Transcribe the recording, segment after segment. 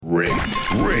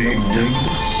Rigged. Rigged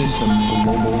system,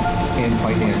 global and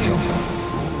financial.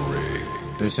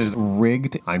 This is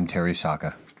Rigged. I'm Terry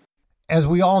Saka. As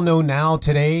we all know now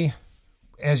today,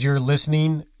 as you're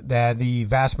listening, that the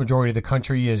vast majority of the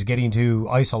country is getting to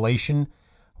isolation.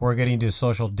 We're getting to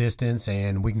social distance,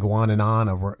 and we can go on and on,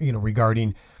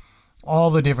 regarding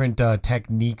all the different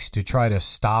techniques to try to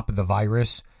stop the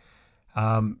virus.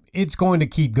 It's going to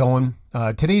keep going.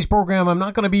 Today's program, I'm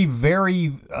not going to be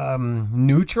very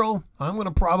neutral. I'm going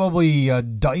to probably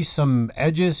dice some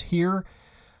edges here.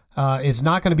 It's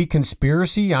not going to be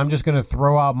conspiracy. I'm just going to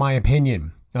throw out my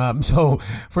opinion. So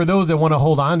for those that want to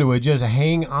hold on to it, just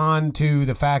hang on to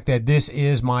the fact that this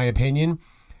is my opinion.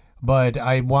 But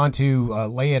I want to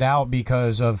lay it out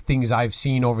because of things I've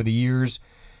seen over the years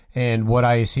and what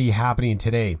I see happening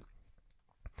today.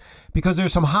 Because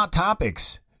there's some hot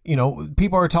topics.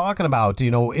 People are talking about,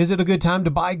 is it a good time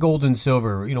to buy gold and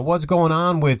silver? What's going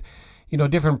on with,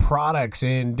 different products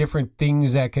and different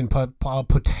things that can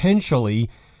potentially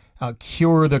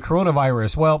cure the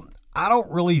coronavirus. Well, I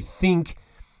don't really think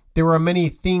there are many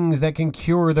things that can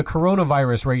cure the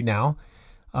coronavirus right now.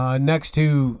 Next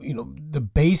to, the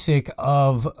basic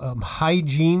of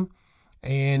hygiene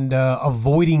and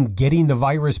avoiding getting the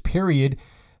virus, period.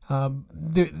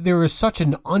 There is such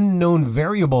an unknown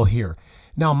variable here.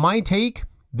 Now, my take,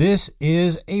 this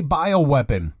is a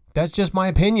bioweapon. That's just my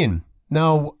opinion.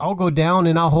 Now, I'll go down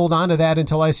and I'll hold on to that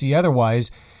until I see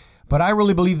otherwise. But I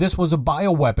really believe this was a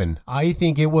bioweapon. I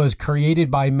think it was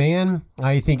created by man.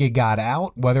 I think it got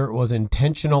out, whether it was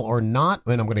intentional or not.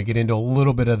 And I'm going to get into a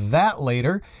little bit of that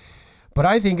later. But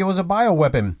I think it was a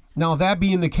bioweapon. Now, that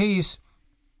being the case,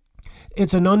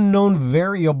 it's an unknown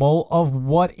variable of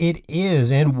what it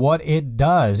is and what it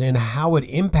does and how it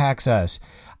impacts us.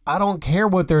 I don't care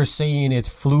what they're saying it's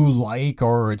flu-like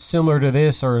or it's similar to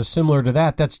this or similar to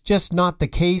that. That's just not the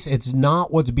case. It's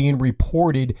not what's being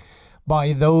reported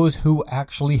by those who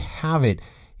actually have it.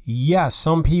 Yes,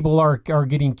 some people are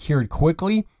getting cured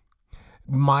quickly,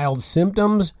 mild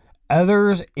symptoms.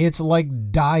 Others, it's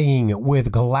like dying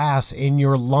with glass in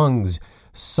your lungs.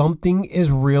 Something is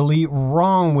really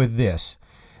wrong with this.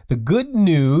 The good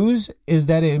news is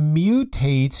that it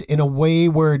mutates in a way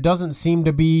where it doesn't seem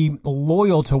to be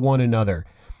loyal to one another.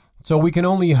 So we can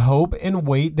only hope and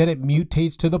wait that it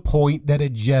mutates to the point that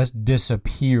it just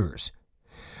disappears.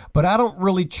 But I don't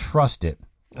really trust it.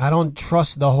 I don't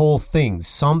trust the whole thing.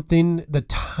 The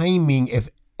timing, if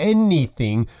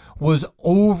anything, was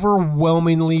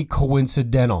overwhelmingly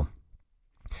coincidental.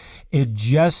 It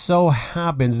just so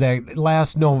happens that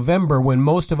last November, when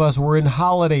most of us were in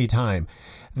holiday time,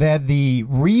 that the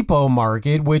repo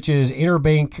market, which is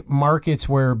interbank markets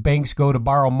where banks go to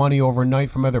borrow money overnight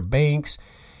from other banks,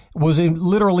 was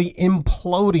literally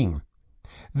imploding.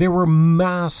 There were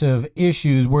massive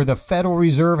issues where the Federal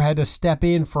Reserve had to step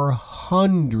in for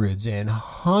hundreds and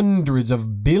hundreds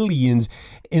of billions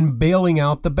in bailing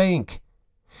out the bank.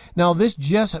 Now, this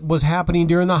just was happening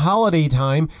during the holiday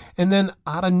time, and then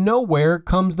out of nowhere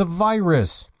comes the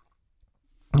virus.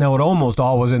 Now, it almost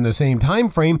all was in the same time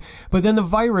frame, but then the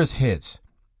virus hits.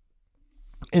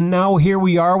 And now here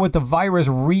we are with the virus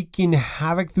wreaking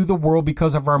havoc through the world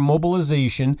because of our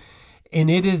mobilization, and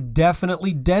it is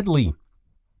definitely deadly.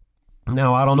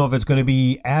 Now, I don't know if it's going to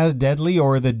be as deadly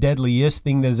or the deadliest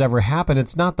thing that has ever happened.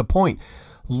 It's not the point.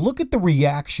 Look at the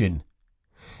reaction.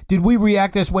 Did we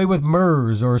react this way with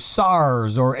MERS or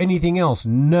SARS or anything else?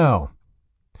 No.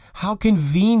 How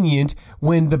convenient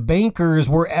when the bankers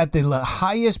were at the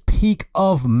highest peak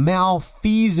of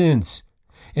malfeasance.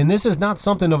 And this is not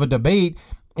something of a debate.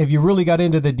 If you really got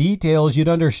into the details, you'd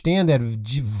understand that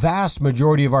vast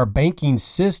majority of our banking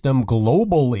system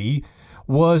globally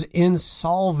was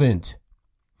insolvent.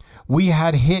 We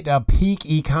had hit a peak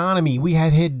economy. We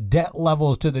had hit debt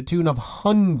levels to the tune of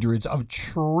hundreds of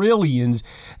trillions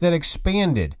that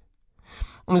expanded.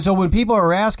 And so when people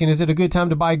are asking, is it a good time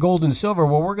to buy gold and silver?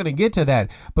 Well, we're going to get to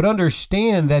that. But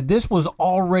understand that this was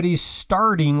already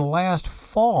starting last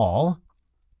fall.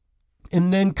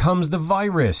 And then comes the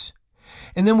virus.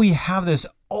 And then we have this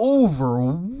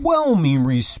overwhelming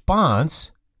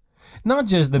response. Not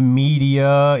just the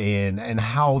media and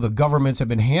how the governments have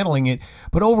been handling it,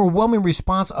 but overwhelming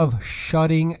response of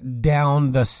shutting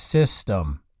down the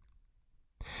system.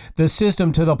 The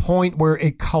system to the point where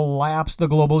it collapsed the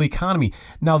global economy.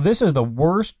 Now, this is the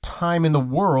worst time in the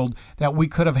world that we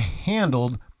could have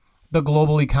handled the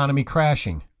global economy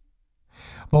crashing.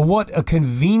 But what a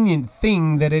convenient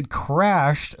thing that it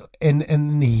crashed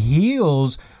and the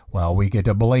heels. Well, we get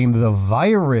to blame the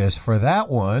virus for that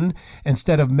one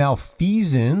instead of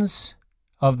malfeasance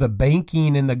of the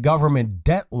banking and the government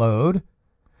debt load.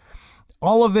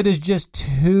 All of it is just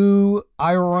too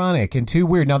ironic and too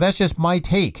weird. Now, that's just my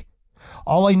take.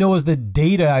 All I know is the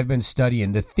data I've been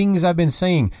studying, the things I've been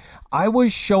saying. I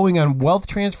was showing on Wealth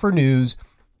Transfer News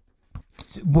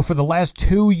for the last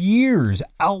 2 years,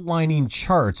 outlining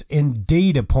charts and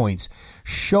data points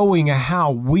showing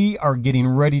how we are getting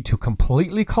ready to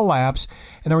completely collapse.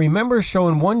 And I remember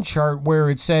showing one chart where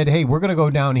it said, hey, we're going to go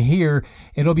down here.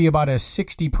 It'll be about a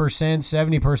 60%,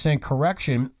 70%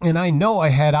 correction. And I know I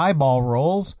had eyeball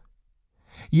rolls.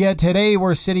 Yet today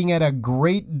we're sitting at a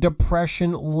Great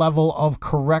Depression level of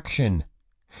correction.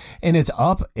 And it's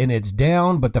up and it's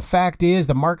down. But the fact is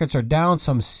the markets are down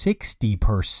some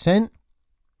 60%.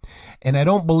 And I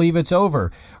don't believe it's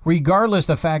over, regardless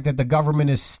the fact that the government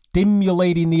is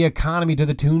stimulating the economy to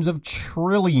the tunes of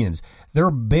trillions. They're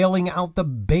bailing out the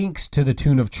banks to the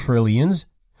tune of trillions.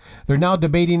 They're now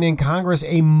debating in Congress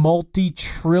a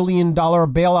multi-trillion-dollar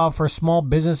bailout for small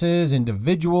businesses,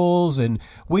 individuals, and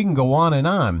we can go on and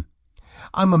on.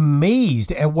 I'm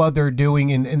amazed at what they're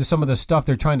doing and some of the stuff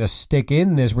they're trying to stick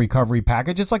in this recovery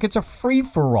package. It's like it's a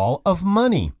free-for-all of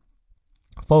money.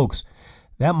 Folks,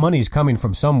 that money's coming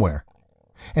from somewhere.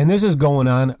 And this is going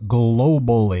on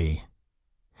globally.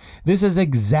 This is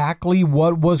exactly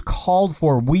what was called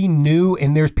for. We knew,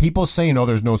 and there's people saying, oh,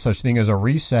 there's no such thing as a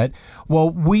reset.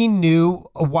 Well, we knew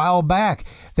a while back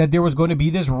that there was going to be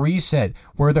this reset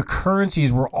where the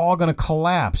currencies were all going to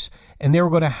collapse and they were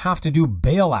going to have to do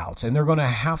bailouts and they're going to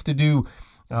have to do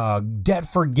debt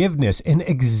forgiveness. And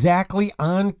exactly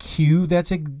on cue,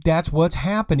 that's what's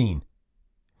happening.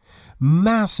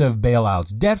 Massive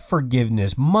bailouts, debt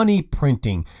forgiveness, money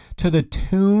printing to the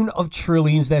tune of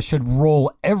trillions that should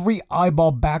roll every eyeball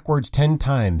backwards 10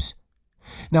 times.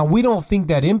 Now, we don't think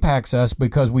that impacts us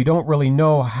because we don't really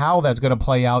know how that's going to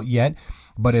play out yet,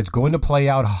 but it's going to play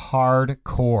out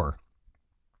hardcore.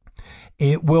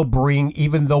 It will bring,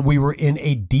 even though we were in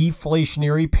a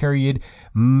deflationary period,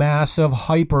 massive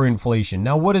hyperinflation.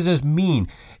 Now, what does this mean?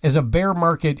 Is a bear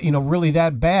market, really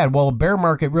that bad? Well, a bear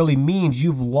market really means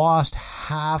you've lost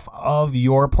half of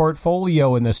your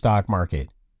portfolio in the stock market.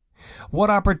 What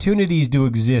opportunities do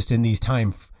exist in these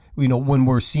times, when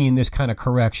we're seeing this kind of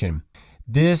correction?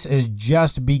 This is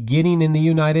just beginning in the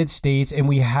United States, and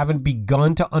we haven't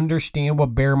begun to understand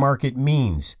what bear market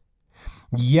means.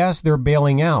 Yes, they're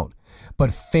bailing out.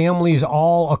 But families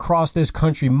all across this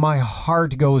country, my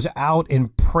heart goes out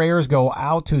and prayers go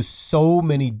out to so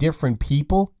many different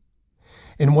people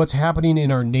and what's happening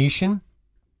in our nation.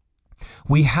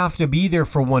 We have to be there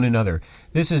for one another.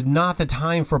 This is not the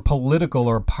time for political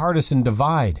or partisan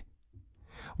divide.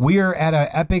 We are at an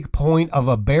epic point of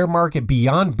a bear market,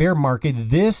 beyond bear market.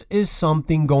 This is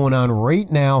something going on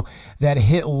right now that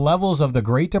hit levels of the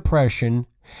Great Depression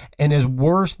and is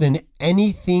worse than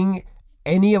anything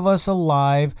any of us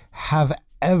alive have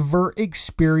ever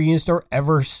experienced or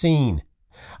ever seen.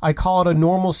 I call it a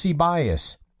normalcy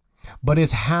bias, but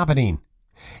it's happening.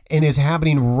 And it's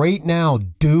happening right now.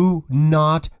 Do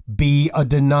not be a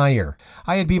denier.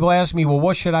 I had people ask me, well,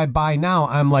 what should I buy now?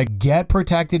 I'm like, get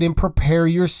protected and prepare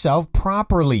yourself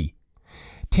properly.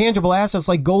 Tangible assets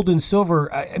like gold and silver,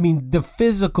 the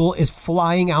physical is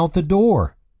flying out the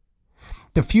door.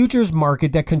 The futures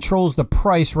market that controls the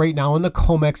price right now in the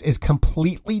COMEX is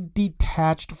completely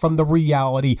detached from the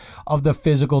reality of the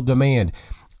physical demand.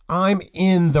 I'm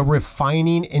in the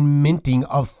refining and minting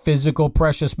of physical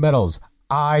precious metals.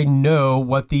 I know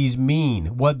what these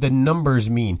mean, what the numbers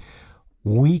mean.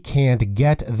 We can't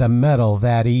get the metal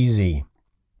that easy.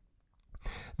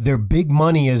 Their big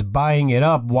money is buying it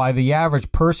up while the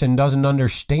average person doesn't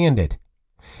understand it.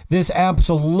 This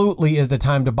absolutely is the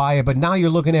time to buy it, but now you're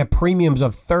looking at premiums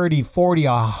of 30, 40,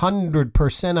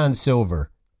 100% on silver.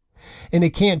 And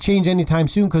it can't change anytime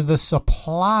soon because the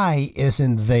supply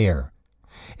isn't there.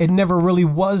 It never really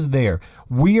was there.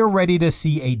 We are ready to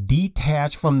see a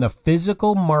detach from the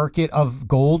physical market of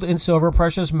gold and silver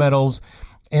precious metals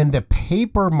and the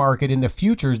paper market in the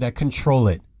futures that control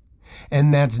it.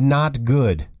 And that's not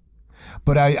good.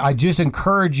 But I just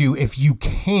encourage you, if you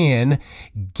can,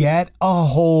 get a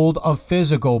hold of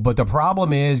physical. But the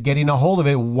problem is getting a hold of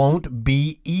it won't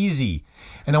be easy.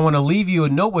 And I want to leave you a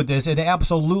note with this. It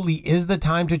absolutely is the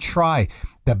time to try.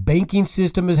 The banking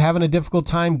system is having a difficult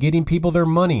time getting people their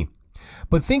money.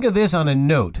 But think of this on a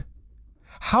note.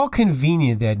 How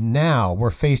convenient that now we're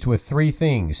faced with three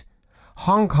things.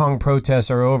 Hong Kong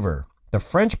protests are over. The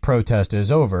French protest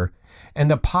is over. And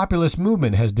the populist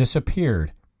movement has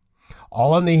disappeared.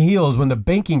 All on the heels when the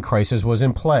banking crisis was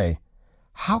in play.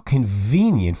 How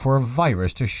convenient for a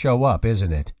virus to show up,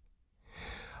 isn't it?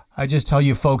 I just tell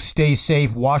you folks, stay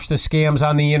safe, watch the scams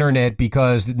on the internet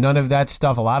because none of that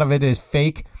stuff, a lot of it is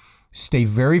fake. Stay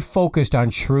very focused on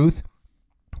truth,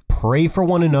 pray for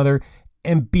one another,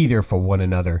 and be there for one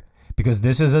another, because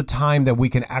this is a time that we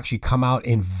can actually come out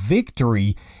in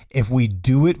victory if we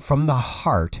do it from the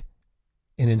heart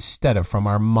and instead of from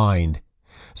our mind.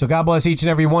 So God bless each and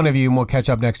every one of you, and we'll catch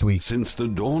up next week. Since the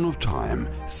dawn of time,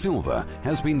 silver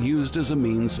has been used as a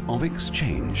means of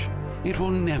exchange. It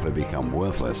will never become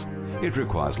worthless. It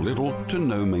requires little to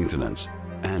no maintenance.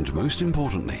 And most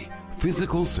importantly,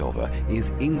 physical silver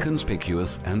is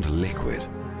inconspicuous and liquid.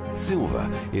 Silver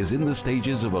is in the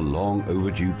stages of a long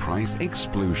overdue price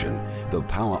explosion. The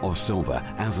power of silver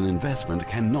as an investment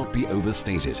cannot be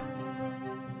overstated.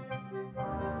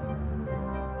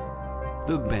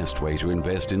 The best way to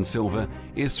invest in silver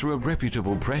is through a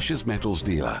reputable precious metals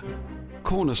dealer.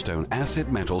 Cornerstone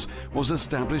Asset Metals was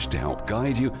established to help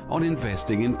guide you on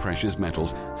investing in precious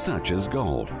metals such as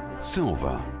gold,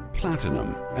 silver,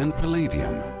 platinum, and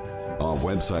palladium. Our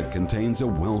website contains a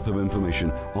wealth of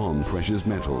information on precious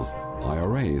metals,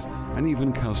 IRAs, and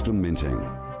even custom minting.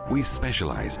 We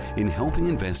specialize in helping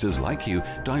investors like you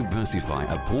diversify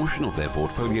a portion of their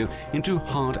portfolio into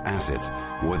hard assets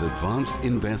with advanced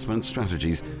investment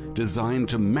strategies designed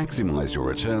to maximize your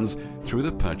returns through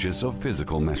the purchase of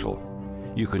physical metal.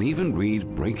 You can even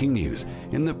read breaking news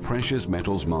in the precious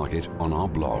metals market on our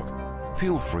blog.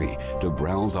 Feel free to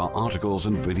browse our articles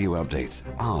and video updates.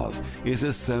 Ours is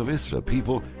a service for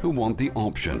people who want the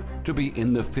option to be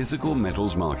in the physical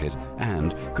metals market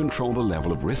and control the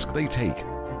level of risk they take.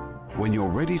 When you're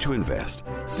ready to invest,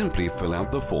 simply fill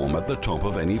out the form at the top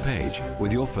of any page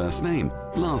with your first name,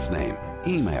 last name,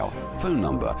 email, phone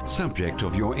number, subject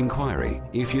of your inquiry,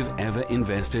 if you've ever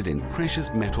invested in precious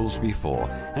metals before,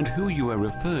 and who you are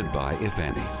referred by, if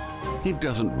any. It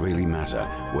doesn't really matter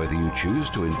whether you choose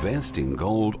to invest in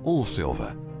gold or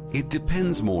silver. It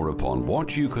depends more upon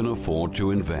what you can afford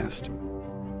to invest.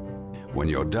 When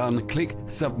you're done, click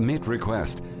Submit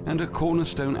Request, and a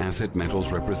Cornerstone Asset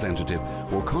Metals representative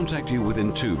will contact you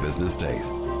within 2 business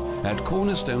days. At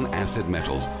Cornerstone Asset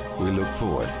Metals, we look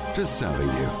forward to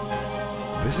serving you.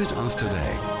 Visit us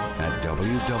today at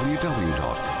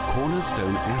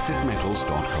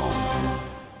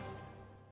www.cornerstoneassetmetals.com.